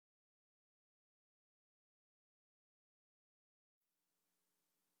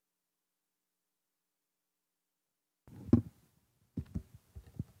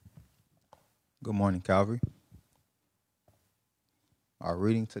Good morning, Calvary. Our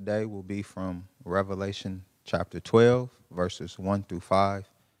reading today will be from Revelation chapter 12, verses 1 through 5,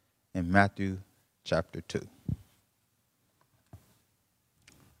 and Matthew chapter 2.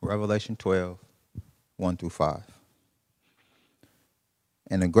 Revelation 12, 1 through 5.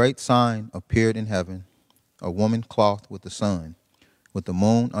 And a great sign appeared in heaven, a woman clothed with the sun, with the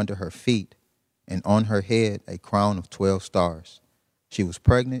moon under her feet, and on her head a crown of 12 stars. She was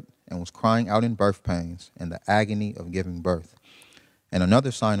pregnant and was crying out in birth pains and the agony of giving birth. And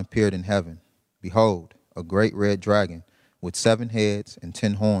another sign appeared in heaven. Behold, a great red dragon with 7 heads and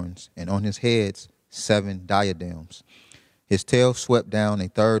 10 horns, and on his heads 7 diadems. His tail swept down a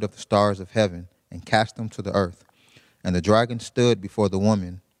third of the stars of heaven and cast them to the earth. And the dragon stood before the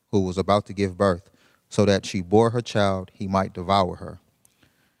woman who was about to give birth, so that she bore her child, he might devour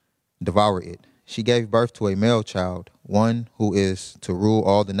it. She gave birth to a male child, one who is to rule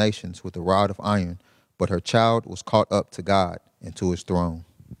all the nations with a rod of iron, but her child was caught up to God and to his throne.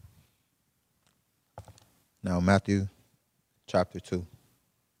 Now Matthew chapter 2.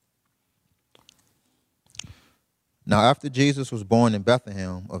 Now after Jesus was born in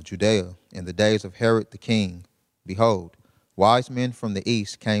Bethlehem of Judea in the days of Herod the king, behold, wise men from the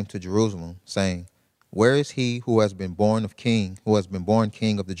east came to Jerusalem, saying, Where is he who has been born king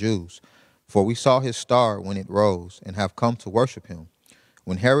of the Jews? For we saw his star when it rose, and have come to worship him.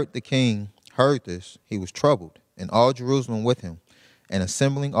 When Herod the king heard this, he was troubled, and all Jerusalem with him. And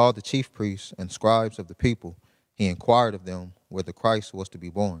assembling all the chief priests and scribes of the people, he inquired of them where the Christ was to be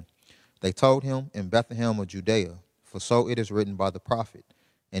born. They told him, In Bethlehem of Judea, for so it is written by the prophet,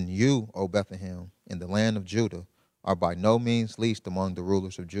 And you, O Bethlehem, in the land of Judah, are by no means least among the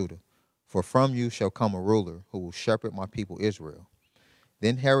rulers of Judah. For from you shall come a ruler who will shepherd my people Israel.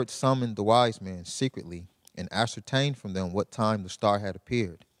 Then Herod summoned the wise men secretly and ascertained from them what time the star had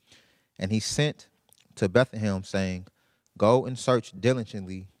appeared. And he sent to Bethlehem, saying, Go and search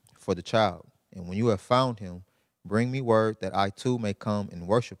diligently for the child, and when you have found him, bring me word that I too may come and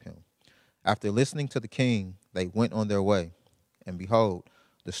worship him. After listening to the king, they went on their way. And behold,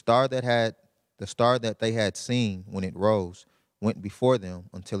 the star that they had seen when it rose went before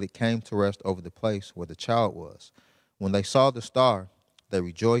them until it came to rest over the place where the child was. When they saw the star, they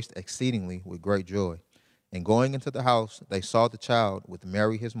rejoiced exceedingly with great joy. And going into the house, they saw the child with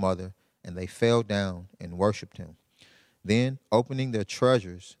Mary his mother, and they fell down and worshipped him. Then, opening their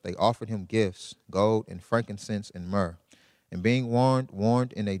treasures, they offered him gifts, gold and frankincense and myrrh. And being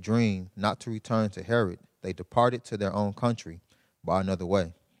warned in a dream not to return to Herod, they departed to their own country by another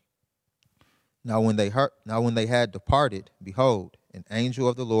way. Now when they had departed, behold, an angel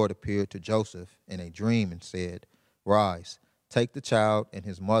of the Lord appeared to Joseph in a dream and said, Rise, take the child and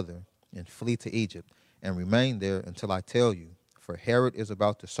his mother, and flee to Egypt, and remain there until I tell you, for Herod is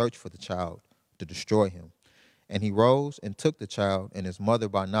about to search for the child to destroy him. And he rose and took the child and his mother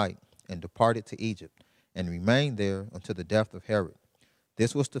by night, and departed to Egypt, and remained there until the death of Herod.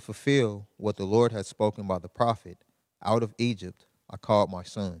 This was to fulfill what the Lord had spoken by the prophet, Out of Egypt I called my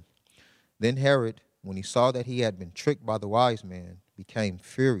son. Then Herod, when he saw that he had been tricked by the wise men, became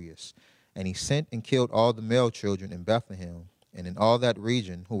furious, and he sent and killed all the male children in Bethlehem and in all that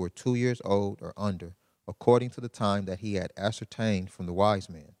region who were 2 years old or under, according to the time that he had ascertained from the wise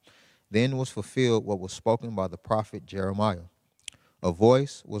men. Then was fulfilled what was spoken by the prophet Jeremiah. A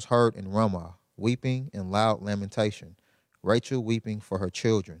voice was heard in Ramah, weeping and loud lamentation, Rachel weeping for her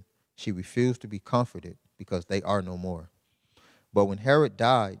children. She refused to be comforted, because they are no more. But when Herod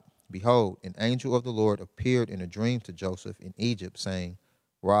died, behold, an angel of the Lord appeared in a dream to Joseph in Egypt, saying,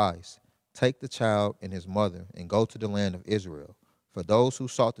 Rise, take the child and his mother, and go to the land of Israel, for those who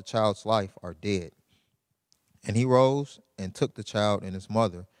sought the child's life are dead. And he rose and took the child and his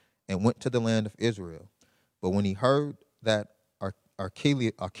mother, and went to the land of Israel. But when he heard that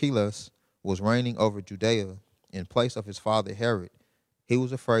Archelaus was reigning over Judea in place of his father Herod, he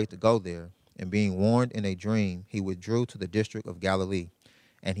was afraid to go there, and being warned in a dream, he withdrew to the district of Galilee.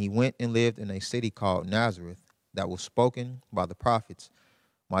 And he went and lived in a city called Nazareth, that was spoken by the prophets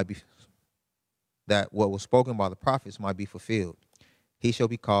might be that what was spoken by the prophets might be fulfilled. He shall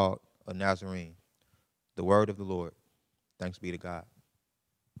be called a Nazarene. The word of the Lord. Thanks be to God.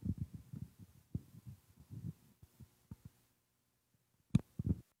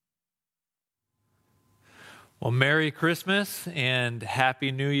 Well, Merry Christmas and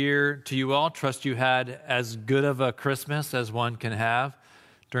Happy New Year to you all. Trust you had as good of a Christmas as one can have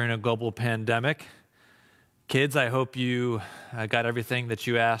during a global pandemic. Kids, I hope you got everything that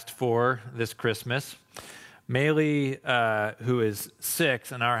you asked for this Christmas. Maylee, who is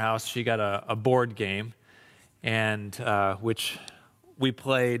 6 in our house, she got a board game, and which we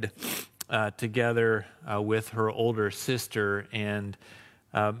played together with her older sister, and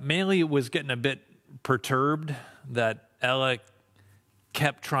Maylee was getting a bit perturbed that Ella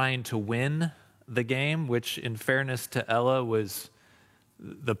kept trying to win the game, which in fairness to Ella was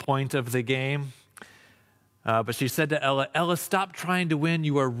the point of the game. But she said to Ella, "Ella, stop trying to win.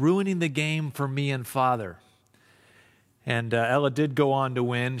 You are ruining the game for me and Father." And Ella did go on to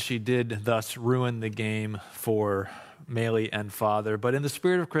win. She did thus ruin the game for Maylee and Father. But in the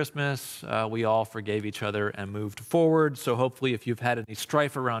spirit of Christmas, we all forgave each other and moved forward. So hopefully if you've had any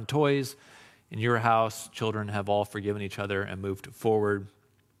strife around toys in your house, children have all forgiven each other and moved forward.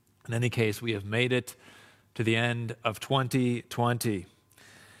 In any case, we have made it to the end of 2020.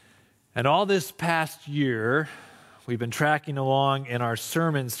 And all this past year, we've been tracking along in our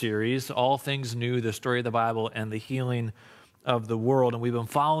sermon series, All Things New, the Story of the Bible and the Healing of the World. And we've been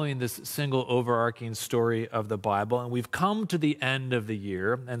following this single overarching story of the Bible. And we've come to the end of the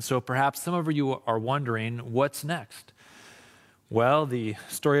year. And so perhaps some of you are wondering, what's next? Well, the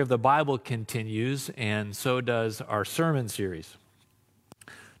story of the Bible continues, and so does our sermon series.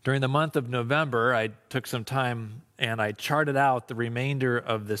 During the month of November, I took some time and I charted out the remainder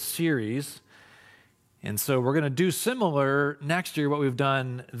of the series. And so we're going to do similar next year what we've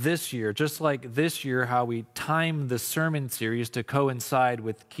done this year. Just like this year, how we timed the sermon series to coincide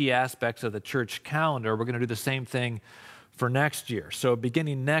with key aspects of the church calendar, we're going to do the same thing for next year. So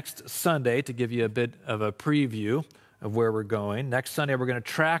beginning next Sunday, to give you a bit of a preview of where we're going, next Sunday we're going to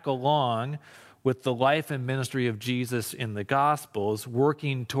track along with the life and ministry of Jesus in the Gospels,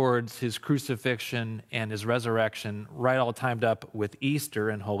 working towards his crucifixion and his resurrection, right all timed up with Easter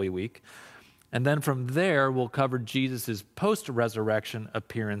and Holy Week. And then from there, we'll cover Jesus' post-resurrection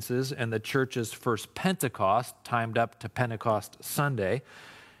appearances and the church's first Pentecost, timed up to Pentecost Sunday.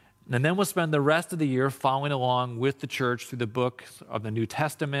 And then we'll spend the rest of the year following along with the church through the books of the New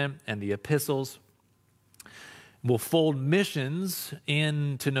Testament and the epistles. We'll fold missions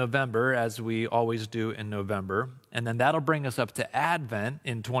into November, as we always do in November. And then that'll bring us up to Advent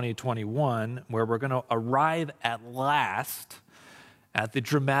in 2021, where we're going to arrive at last at the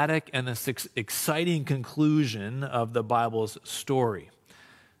dramatic and the exciting conclusion of the Bible's story.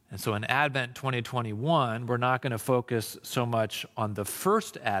 And so in Advent 2021, we're not going to focus so much on the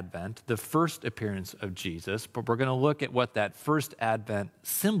first Advent, the first appearance of Jesus, but we're going to look at what that first Advent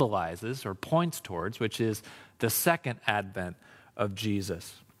symbolizes or points towards, which is the second Advent of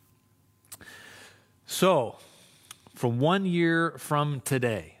Jesus. So, for 1 year from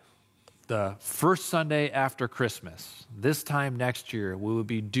today, the first Sunday after Christmas, this time next year, we will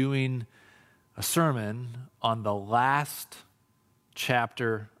be doing a sermon on the last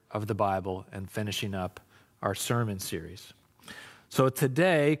chapter of the Bible and finishing up our sermon series. So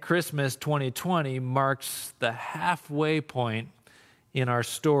today, Christmas 2020, marks the halfway point in our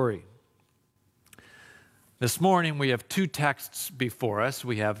story. This morning, we have two texts before us.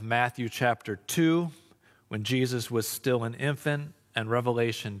 We have Matthew chapter 2, when Jesus was still an infant, and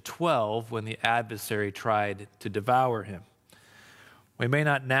Revelation 12, when the adversary tried to devour him. We may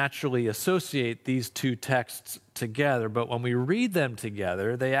not naturally associate these two texts together, but when we read them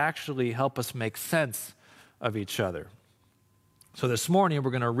together, they actually help us make sense of each other. So this morning,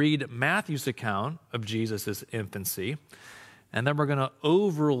 we're going to read Matthew's account of Jesus' infancy, and then we're going to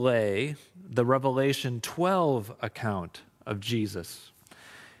overlay the Revelation 12 account of Jesus.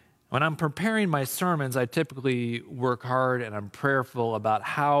 When I'm preparing my sermons, I typically work hard and I'm prayerful about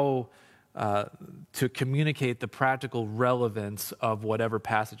how to communicate the practical relevance of whatever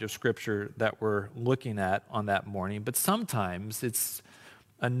passage of Scripture that we're looking at on that morning. But sometimes it's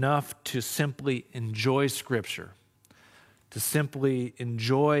enough to simply enjoy Scripture, to simply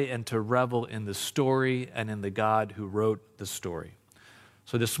enjoy and to revel in the story and in the God who wrote the story.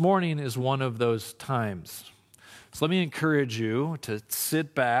 So this morning is one of those times. So let me encourage you to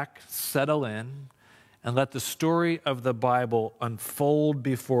sit back, settle in, and let the story of the Bible unfold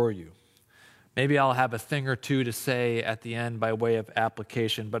before you. Maybe I'll have a thing or two to say at the end by way of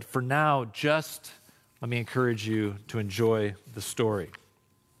application, but for now, just let me encourage you to enjoy the story.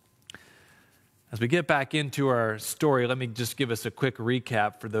 As we get back into our story, let me just give us a quick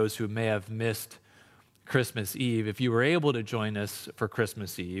recap for those who may have missed Christmas Eve. If you were able to join us for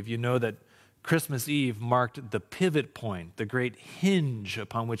Christmas Eve, you know that Christmas Eve marked the pivot point, the great hinge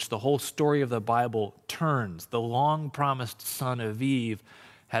upon which the whole story of the Bible turns. The long-promised son of Eve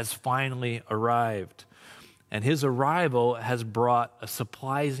has finally arrived. And his arrival has brought a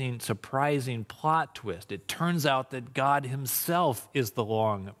surprising plot twist. It turns out that God himself is the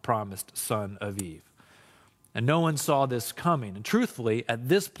long-promised son of Eve. And no one saw this coming. And truthfully, at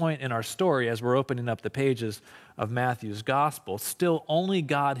this point in our story, as we're opening up the pages of Matthew's gospel, still only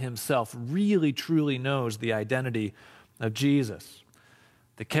God himself really truly knows the identity of Jesus.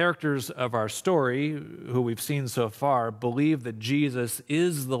 The characters of our story, who we've seen so far, believe that Jesus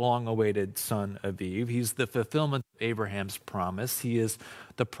is the long-awaited son of Eve. He's the fulfillment of Abraham's promise. He is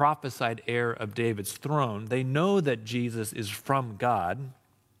the prophesied heir of David's throne. They know that Jesus is from God,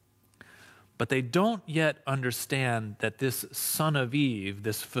 but they don't yet understand that this son of Eve,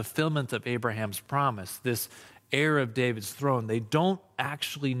 this fulfillment of Abraham's promise, this heir of David's throne, they don't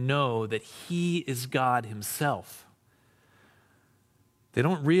actually know that he is God himself. They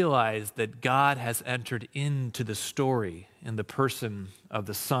don't realize that God has entered into the story in the person of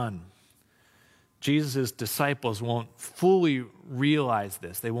the Son. Jesus' disciples won't fully realize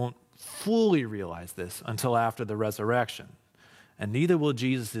this. They won't fully realize this until after the resurrection. And neither will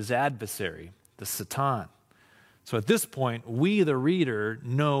Jesus' adversary, the Satan. So at this point, we, the reader,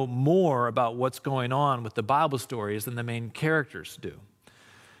 know more about what's going on with the Bible stories than the main characters do.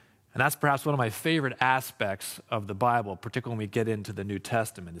 And that's perhaps one of my favorite aspects of the Bible, particularly when we get into the New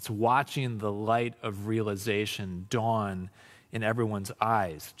Testament. It's watching the light of realization dawn in everyone's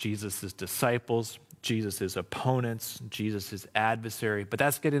eyes. Jesus' disciples, Jesus' opponents, Jesus' adversary. But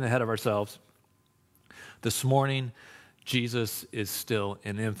that's getting ahead of ourselves. This morning, Jesus is still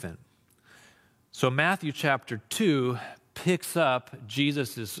an infant. So Matthew chapter 2 picks up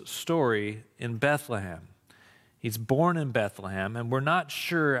Jesus' story in Bethlehem. He's born in Bethlehem, and we're not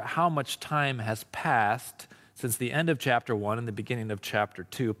sure how much time has passed since the end of chapter 1 and the beginning of chapter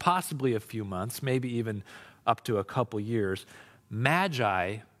 2, possibly a few months, maybe even up to a couple years.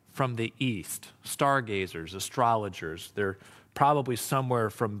 Magi from the east, stargazers, astrologers, they're probably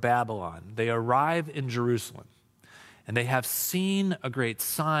somewhere from Babylon. They arrive in Jerusalem, and they have seen a great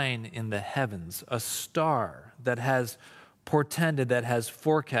sign in the heavens, a star that has portended, that has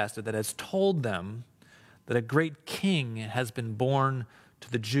forecasted, that has told them that a great king has been born to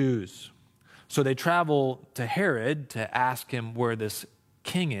the Jews. So they travel to Herod to ask him where this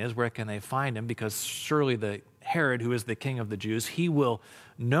king is, where can they find him, because surely the Herod, who is the king of the Jews, he will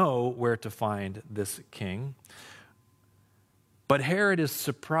know where to find this king. But Herod is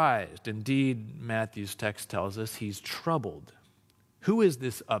surprised. Indeed, Matthew's text tells us he's troubled. Who is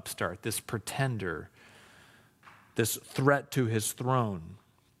this upstart, this pretender, this threat to his throne?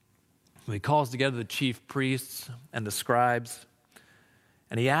 He calls together the chief priests and the scribes,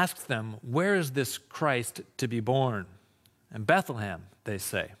 and he asks them, where is this Christ to be born? In Bethlehem, they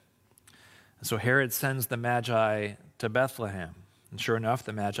say. And so Herod sends the Magi to Bethlehem. And sure enough,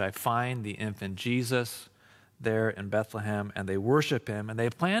 the Magi find the infant Jesus there in Bethlehem, and they worship him, and they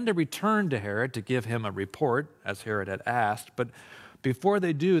plan to return to Herod to give him a report, as Herod had asked. But before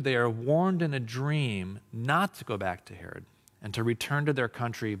they do, they are warned in a dream not to go back to Herod and to return to their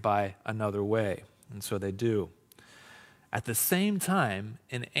country by another way. And so they do. At the same time,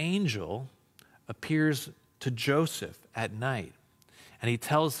 an angel appears to Joseph at night, and he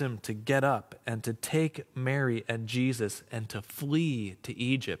tells him to get up and to take Mary and Jesus and to flee to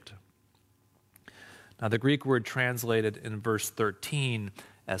Egypt. Now, the Greek word translated in verse 13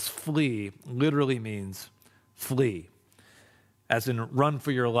 as flee literally means flee, as in run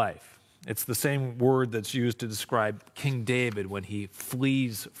for your life. It's the same word that's used to describe King David when he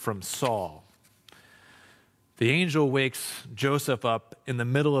flees from Saul. The angel wakes Joseph up in the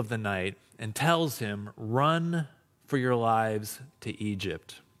middle of the night and tells him, run for your lives to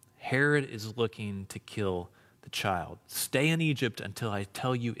Egypt. Herod is looking to kill the child. Stay in Egypt until I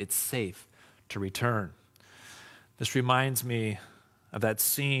tell you it's safe to return. This reminds me of that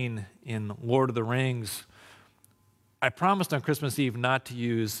scene in Lord of the Rings. I promised on Christmas Eve not to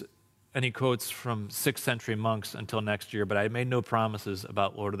use any quotes from 6th century monks until next year, but I made no promises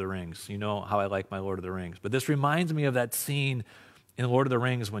about Lord of the Rings. You know how I like my Lord of the Rings. But this reminds me of that scene in Lord of the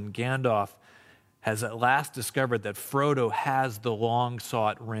Rings when Gandalf has at last discovered that Frodo has the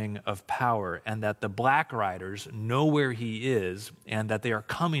long-sought ring of power, and that the Black Riders know where he is and that they are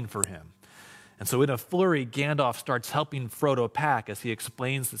coming for him. And so in a flurry, Gandalf starts helping Frodo pack as he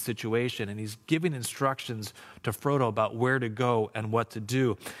explains the situation, and he's giving instructions to Frodo about where to go and what to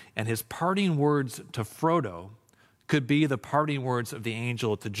do. And his parting words to Frodo could be the parting words of the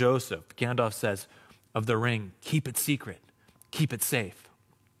angel to Joseph. Gandalf says, of the ring, keep it secret, keep it safe.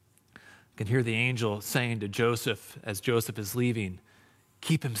 You can hear the angel saying to Joseph as Joseph is leaving,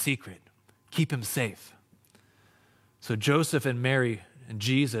 keep him secret, keep him safe. So Joseph and Mary and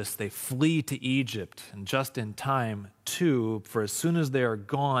Jesus, they flee to Egypt, and just in time, too, for as soon as they are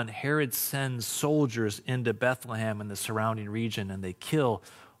gone, Herod sends soldiers into Bethlehem and the surrounding region, and they kill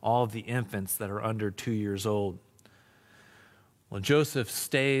all of the infants that are under 2 years old. Well, Joseph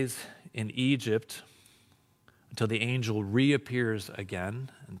stays in Egypt until the angel reappears again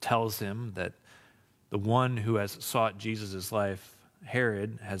and tells him that the one who has sought Jesus' life,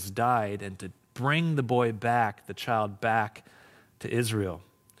 Herod, has died, and to bring the boy back, the child back to Israel.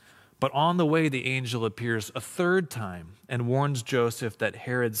 But on the way, the angel appears a third time and warns Joseph that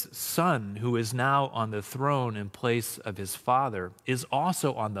Herod's son, who is now on the throne in place of his father, is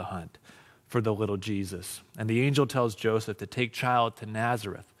also on the hunt for the little Jesus. And the angel tells Joseph to take child to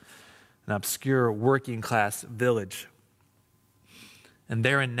Nazareth, an obscure working-class village. And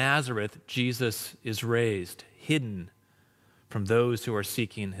there in Nazareth, Jesus is raised, hidden from those who are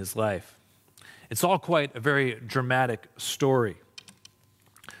seeking his life. It's all quite a very dramatic story.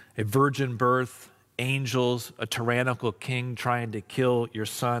 A virgin birth, angels, a tyrannical king trying to kill your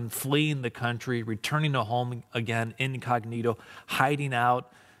son, fleeing the country, returning to home again incognito, hiding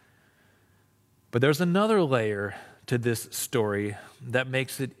out. But there's another layer to this story that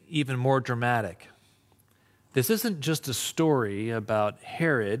makes it even more dramatic. This isn't just a story about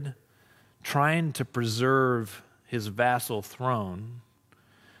Herod trying to preserve his vassal throne.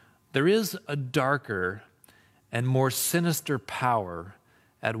 There is a darker and more sinister power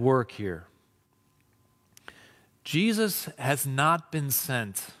at work here. Jesus has not been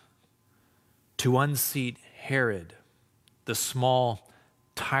sent to unseat Herod, the small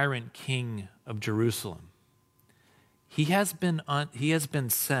tyrant king of Jerusalem. He has been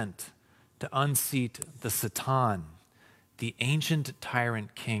sent to unseat the Satan, the ancient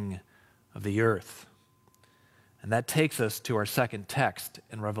tyrant king of the earth. And that takes us to our second text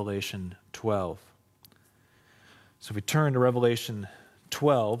in Revelation 12. So if we turn to Revelation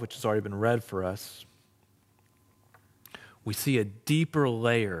 12, which has already been read for us, we see a deeper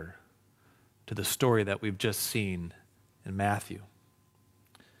layer to the story that we've just seen in Matthew.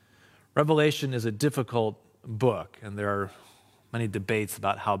 Revelation is a difficult book, and there are many debates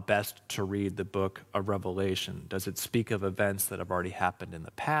about how best to read the book of Revelation. Does it speak of events that have already happened in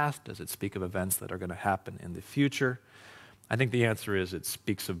the past? Does it speak of events that are going to happen in the future? I think the answer is it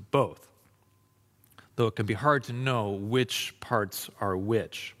speaks of both, though it can be hard to know which parts are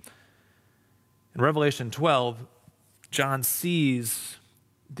which. In Revelation 12, John sees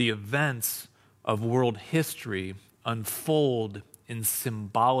the events of world history unfold in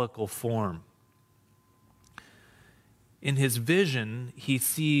symbolical form. In his vision, he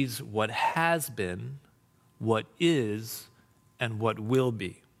sees what has been, what is, and what will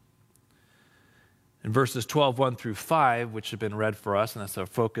be. In verses 12, 1 through 5, which have been read for us, and that's our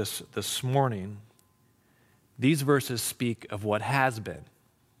focus this morning, these verses speak of what has been.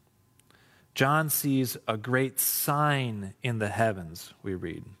 John sees a great sign in the heavens, we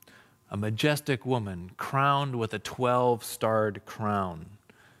read. A majestic woman crowned with a 12-starred crown.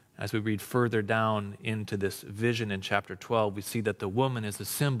 As we read further down into this vision in chapter 12, we see that the woman is a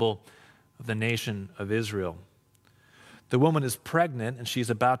symbol of the nation of Israel. The woman is pregnant, and she's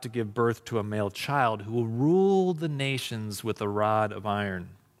about to give birth to a male child who will rule the nations with a rod of iron.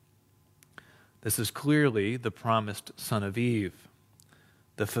 This is clearly the promised son of Eve,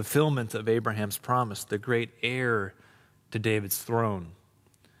 the fulfillment of Abraham's promise, the great heir to David's throne.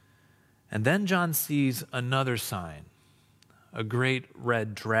 And then John sees another sign, a great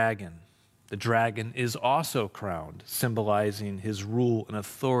red dragon. The dragon is also crowned, symbolizing his rule and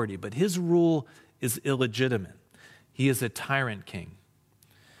authority, but his rule is illegitimate. He is a tyrant king.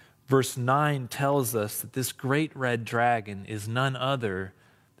 Verse 9 tells us that this great red dragon is none other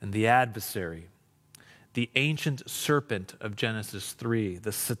than the adversary, the ancient serpent of Genesis 3,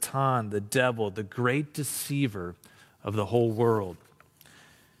 the Satan, the devil, the great deceiver of the whole world.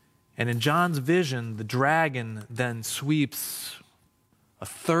 And in John's vision, the dragon then sweeps a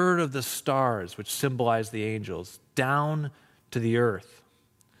third of the stars, which symbolize the angels, down to the earth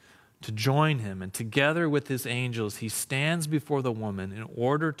to join him. And together with his angels, he stands before the woman in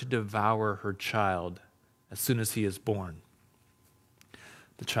order to devour her child as soon as he is born.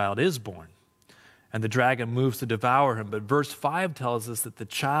 The child is born, and the dragon moves to devour him. But verse 5 tells us that the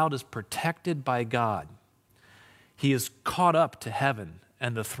child is protected by God. He is caught up to heaven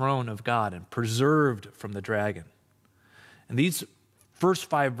and the throne of God and preserved from the dragon. And these first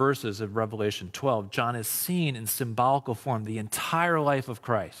 5 verses of Revelation 12, John has seen in symbolical form the entire life of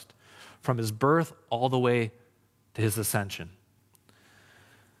Christ, from his birth all the way to his ascension.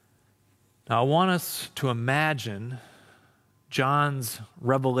 Now, I want us to imagine John's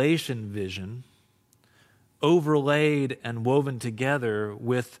Revelation vision overlaid and woven together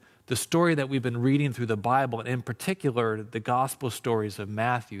with the story that we've been reading through the Bible, and in particular, the gospel stories of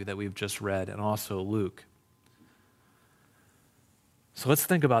Matthew that we've just read, and also Luke. So let's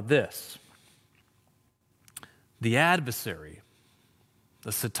think about this. The adversary,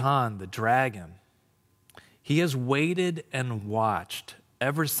 the Satan, the dragon, he has waited and watched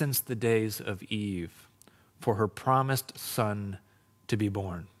ever since the days of Eve for her promised son to be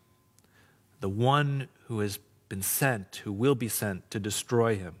born. The one who has been sent, who will be sent to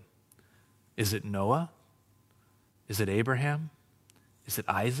destroy him. Is it Noah? Is it Abraham? Is it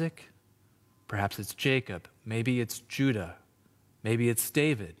Isaac? Perhaps it's Jacob. Maybe it's Judah. Maybe it's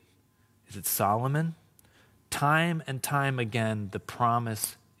David. Is it Solomon? Time and time again, the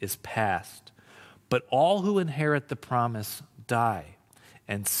promise is passed. But all who inherit the promise die,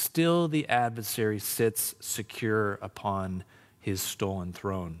 and still the adversary sits secure upon his stolen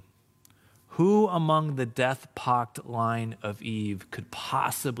throne. Who among the death-pocked line of Eve could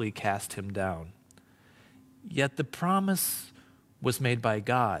possibly cast him down? Yet the promise was made by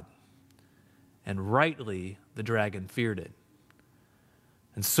God, and rightly the dragon feared it.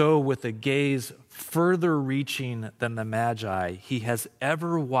 And so, with a gaze further reaching than the Magi, he has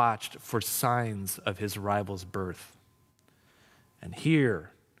ever watched for signs of his rival's birth. And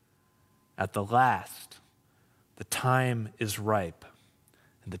here, at the last, the time is ripe,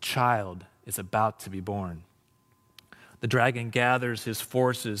 and the child is about to be born. The dragon gathers his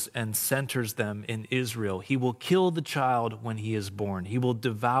forces and centers them in Israel. He will kill the child when he is born. He will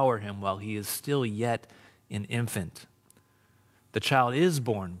devour him while he is still yet an infant. The child is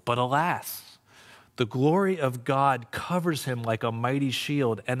born, but alas, the glory of God covers him like a mighty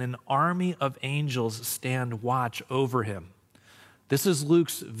shield, and an army of angels stand watch over him. This is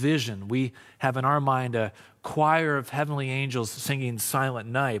Luke's vision. We have in our mind a choir of heavenly angels singing Silent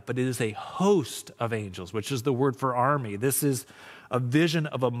Night, but it is a host of angels, which is the word for army. This is a vision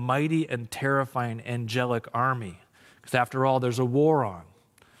of a mighty and terrifying angelic army, because after all, there's a war on,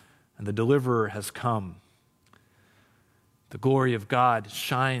 and the deliverer has come. The glory of God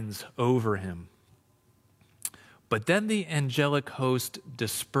shines over him. But then the angelic host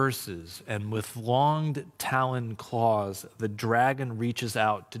disperses, and with longed talon claws, the dragon reaches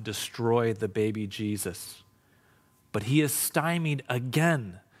out to destroy the baby Jesus. But he is stymied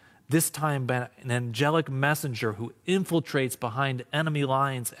again, this time by an angelic messenger who infiltrates behind enemy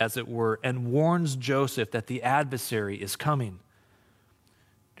lines, as it were, and warns Joseph that the adversary is coming.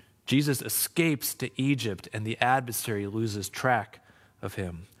 Jesus escapes to Egypt, and the adversary loses track of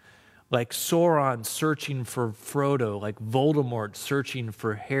him. Like Sauron searching for Frodo, like Voldemort searching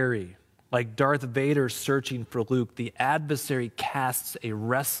for Harry, like Darth Vader searching for Luke, the adversary casts a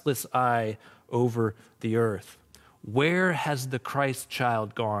restless eye over the earth. Where has the Christ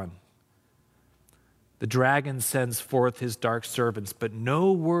child gone? The dragon sends forth his dark servants, but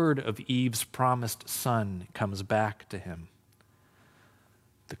no word of Eve's promised son comes back to him.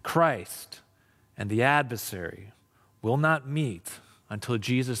 The Christ and the adversary will not meet until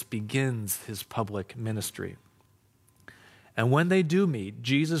Jesus begins his public ministry. And when they do meet,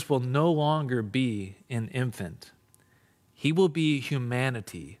 Jesus will no longer be an infant. He will be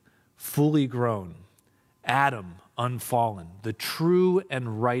humanity, fully grown, Adam unfallen, the true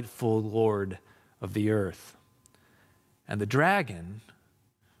and rightful Lord of the earth. And the dragon,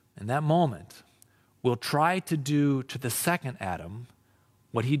 in that moment, will try to do to the second Adam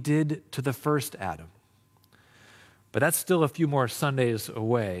what he did to the first Adam. But that's still a few more Sundays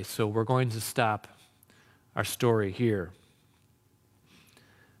away, so we're going to stop our story here.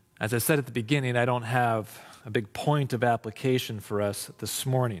 As I said at the beginning, I don't have a big point of application for us this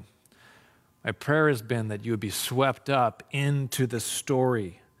morning. My prayer has been that you would be swept up into the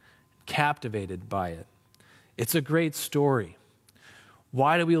story, captivated by it. It's a great story.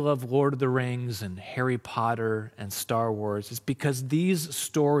 Why do we love Lord of the Rings and Harry Potter and Star Wars? It's because these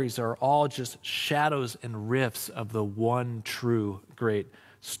stories are all just shadows and riffs of the one true great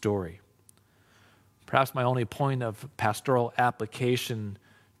story. Perhaps my only point of pastoral application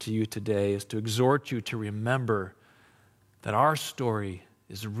to you today is to exhort you to remember that our story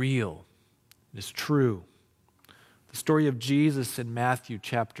is real, it is true. The story of Jesus in Matthew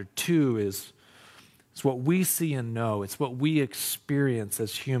chapter 2 is what we see and know. It's what we experience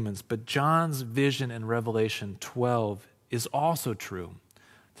as humans. But John's vision in Revelation 12 is also true.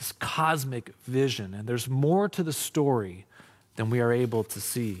 This cosmic vision. And there's more to the story than we are able to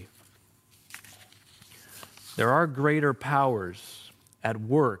see. There are greater powers at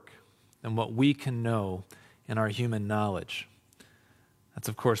work than what we can know in our human knowledge. That's,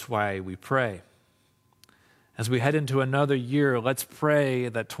 of course, why we pray. As we head into another year, let's pray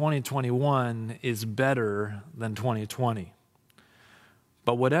that 2021 is better than 2020.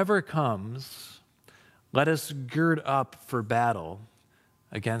 But whatever comes, let us gird up for battle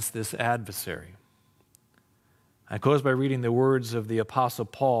against this adversary. I close by reading the words of the Apostle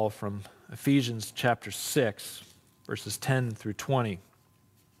Paul from Ephesians chapter 6, verses 10 through 20.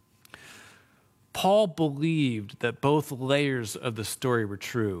 Paul believed that both layers of the story were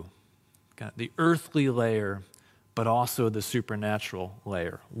true. Got the earthly layer, but also the supernatural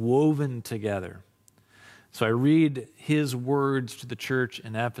layer, woven together. So I read his words to the church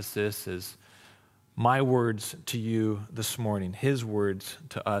in Ephesus as my words to you this morning, his words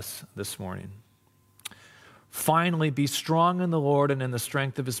to us this morning. Finally, be strong in the Lord and in the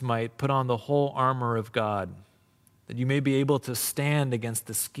strength of his might. Put on the whole armor of God, that you may be able to stand against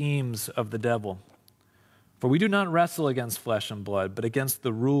the schemes of the devil. For we do not wrestle against flesh and blood, but against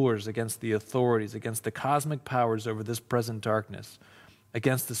the rulers, against the authorities, against the cosmic powers over this present darkness,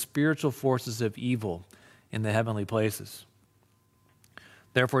 against the spiritual forces of evil in the heavenly places.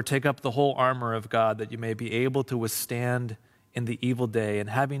 Therefore, take up the whole armor of God, that you may be able to withstand in the evil day, and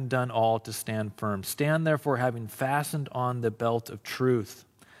having done all, to stand firm. Stand therefore, having fastened on the belt of truth,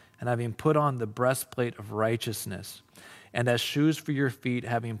 and having put on the breastplate of righteousness, and as shoes for your feet,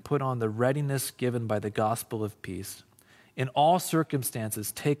 having put on the readiness given by the gospel of peace. In all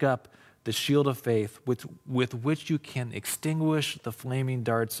circumstances, take up the shield of faith with which you can extinguish the flaming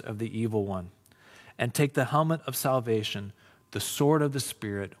darts of the evil one, and take the helmet of salvation, the sword of the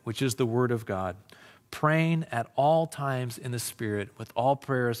Spirit, which is the word of God, praying at all times in the Spirit with all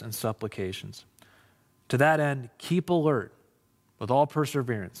prayers and supplications. To that end, keep alert with all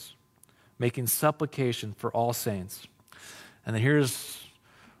perseverance, making supplication for all saints. And then here's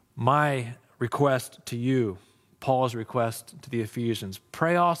my request to you, Paul's request to the Ephesians.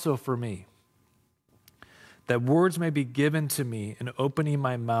 Pray also for me, that words may be given to me in opening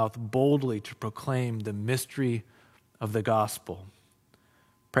my mouth boldly to proclaim the mystery of the gospel.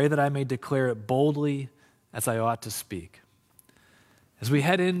 Pray that I may declare it boldly as I ought to speak. As we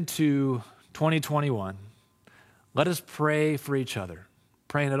head into 2021, let us pray for each other,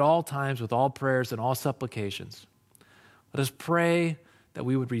 praying at all times with all prayers and all supplications. Let us pray that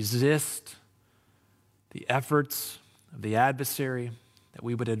we would resist the efforts of the adversary, that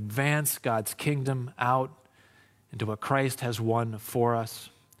we would advance God's kingdom out into what Christ has won for us.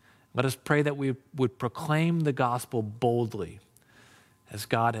 Let us pray that we would proclaim the gospel boldly, as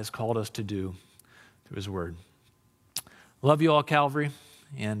God has called us to do through his word. Love you all, Calvary,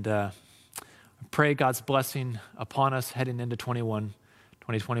 and pray God's blessing upon us heading into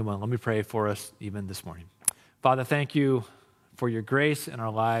 2021. Let me pray for us even this morning. Father, thank you for your grace in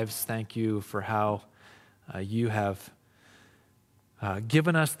our lives. Thank you for how you have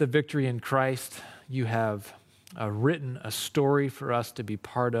given us the victory in Christ. You have written a story for us to be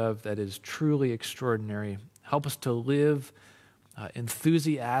part of that is truly extraordinary. Help us to live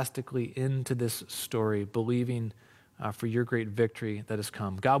enthusiastically into this story, believing for your great victory that has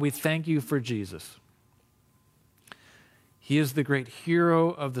come. God, we thank you for Jesus. He is the great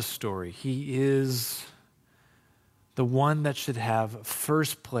hero of the story. He is the one that should have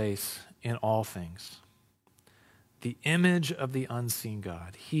first place in all things. The image of the unseen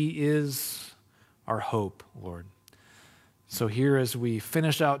God. He is our hope, Lord. So here as we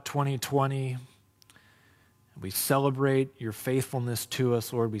finish out 2020, we celebrate your faithfulness to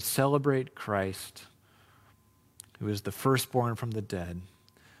us, Lord. We celebrate Christ, who is the firstborn from the dead.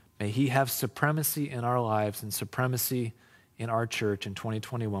 May he have supremacy in our lives and supremacy in our church in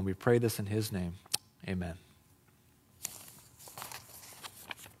 2021. We pray this in his name. Amen.